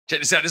Check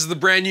this out, this is the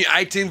brand new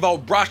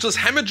 18-volt brushless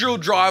hammer drill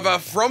driver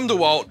from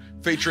Dewalt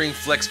featuring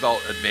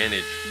Flexvolt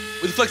Advantage.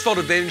 With Flexvolt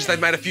Advantage, they've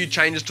made a few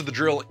changes to the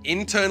drill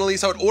internally,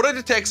 so it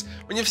auto-detects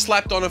when you've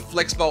slapped on a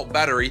Flexvolt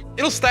battery.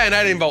 It'll stay an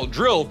 18-volt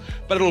drill,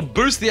 but it'll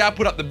boost the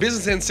output up the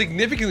business end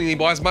significantly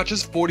by as much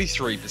as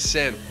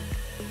 43%.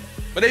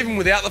 But even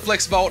without the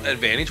Flexvolt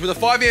Advantage, with a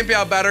 5 amp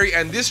hour battery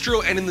and this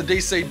drill and in the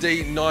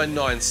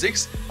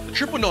DCD999,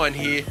 the 999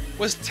 here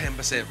was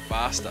 10%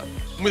 faster.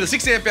 And with a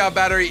 6 amp hour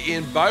battery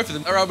in both of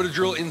them, they're able to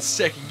drill in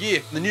second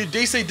gear. The new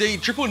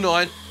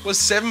DCD999 was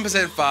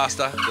 7%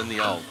 faster than the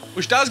old.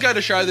 Which does go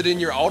to show that in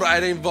your older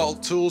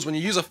 18-volt tools, when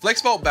you use a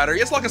Flexvolt battery,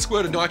 it's like a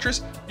squirt of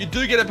nitrous, you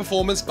do get a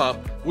performance bump.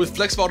 With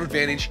Flexvolt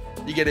Advantage,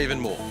 you get even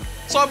more.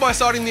 Side by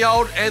siding the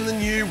old and the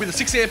new with a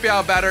 6 amp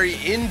hour battery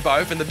in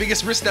both, and the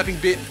biggest wrist snapping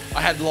bit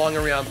I had lying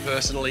around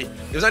personally.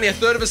 There's only a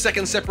third of a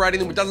second separating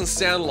them, which doesn't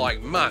sound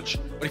like much,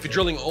 but if you're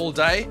drilling all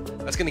day,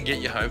 that's gonna get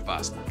you home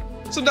faster.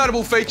 Some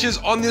notable features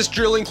on this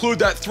drill include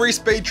that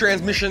 3-speed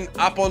transmission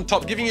up on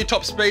top, giving you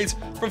top speeds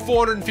from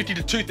 450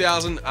 to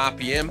 2000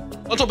 RPM.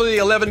 On top of the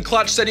 11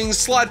 clutch settings,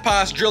 slide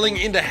past drilling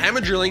into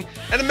hammer drilling,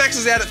 and it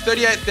maxes out at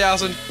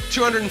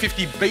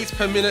 38,250 beats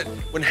per minute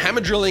when hammer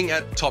drilling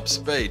at top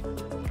speed.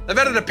 They've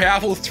added a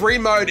powerful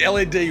 3-mode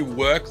LED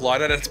work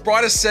light, and its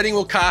brightest setting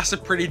will cast a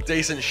pretty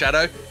decent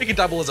shadow. It could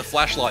double as a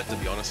flashlight, to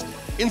be honest.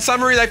 In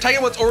summary, they've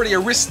taken what's already a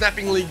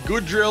wrist-snappingly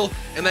good drill,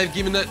 and they've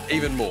given it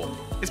even more.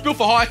 It's built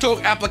for high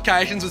torque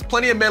applications with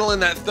plenty of metal in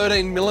that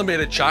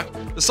 13mm chuck.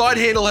 The side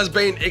handle has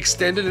been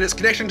extended and its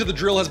connection to the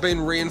drill has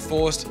been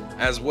reinforced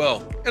as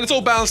well. And it's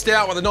all balanced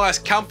out with a nice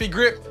comfy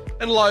grip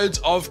and loads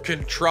of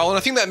control. And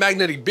I think that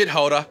magnetic bit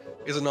holder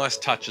is a nice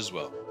touch as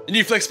well. The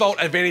new Flexvolt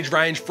Advantage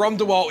range from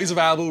Dewalt is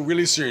available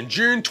really soon,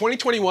 June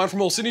 2021,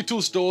 from all Sydney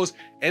Tools stores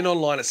and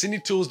online at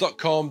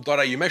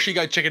sydneytools.com.au. Make sure you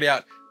go check it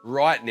out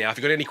right now. If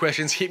you've got any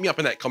questions, hit me up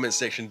in that comment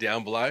section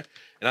down below. And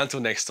until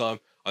next time,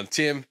 I'm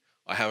Tim.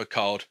 I have a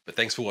cold, but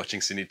thanks for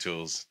watching Sydney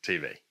Tools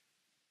TV.